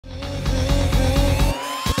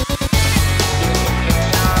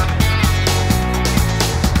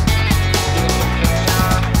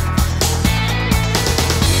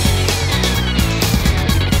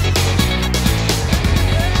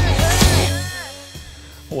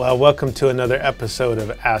Well, welcome to another episode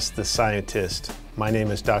of Ask the Scientist. My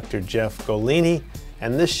name is Dr. Jeff Golini,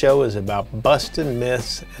 and this show is about busting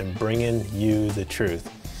myths and bringing you the truth.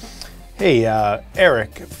 Hey,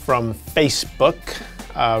 Eric from Facebook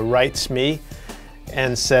writes me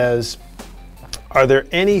and says, are there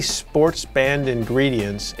any sports banned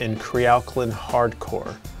ingredients in Kre-Alkalyn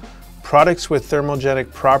Hardcore? Products with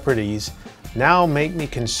thermogenic properties now make me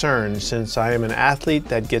concerned since I am an athlete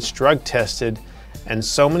that gets drug tested and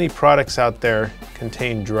so many products out there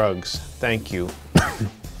contain drugs. Thank you.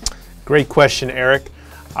 Great question, Eric.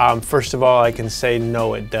 First of all, I can say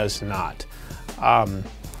no, it does not. Kre-Alkalyn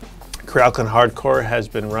Hardcore has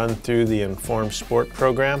been run through the Informed Sport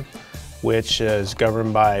program, which is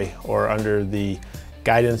governed by or under the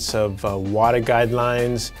guidance of WADA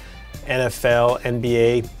guidelines, NFL,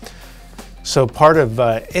 NBA. So part of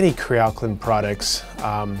any Kre-Alkalyn products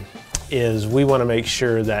is we want to make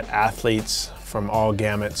sure that athletes from all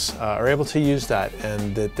gamuts are able to use that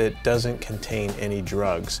and that it doesn't contain any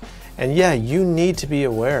drugs. And yeah, you need to be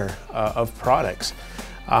aware of products.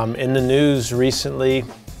 In the news recently,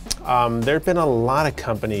 there have been a lot of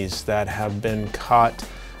companies that have been caught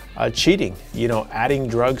cheating, adding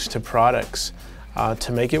drugs to products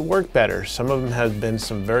to make it work better. Some of them have been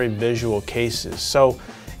some very visual cases. So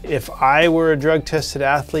if I were a drug tested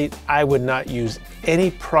athlete, I would not use any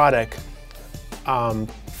product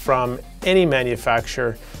from any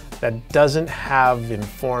manufacturer that doesn't have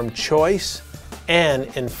informed choice and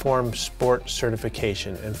informed sport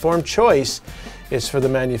certification. Informed choice is for the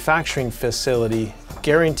manufacturing facility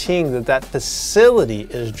guaranteeing that that facility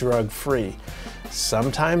is drug-free.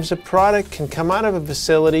 Sometimes a product can come out of a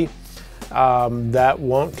facility that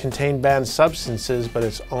won't contain banned substances, but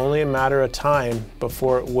it's only a matter of time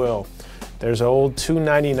before it will. There's an old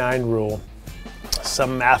 299 rule.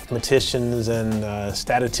 Some mathematicians and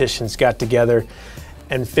statisticians got together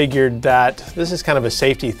and figured that this is kind of a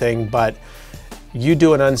safety thing, but you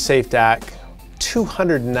do an unsafe act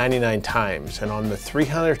 299 times, and on the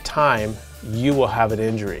 300th time, you will have an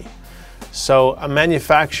injury. So a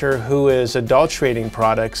manufacturer who is adulterating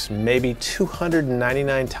products maybe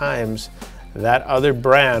 299 times, that other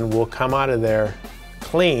brand will come out of there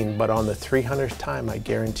clean, but on the 300th time, I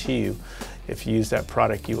guarantee you, if you use that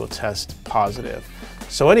product, you will test positive.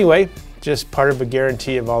 So anyway, just part of a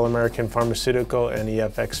guarantee of All American Pharmaceutical and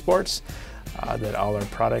EFX Sports that all our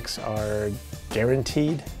products are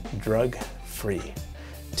guaranteed drug-free.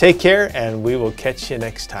 Take care, and we will catch you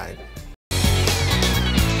next time.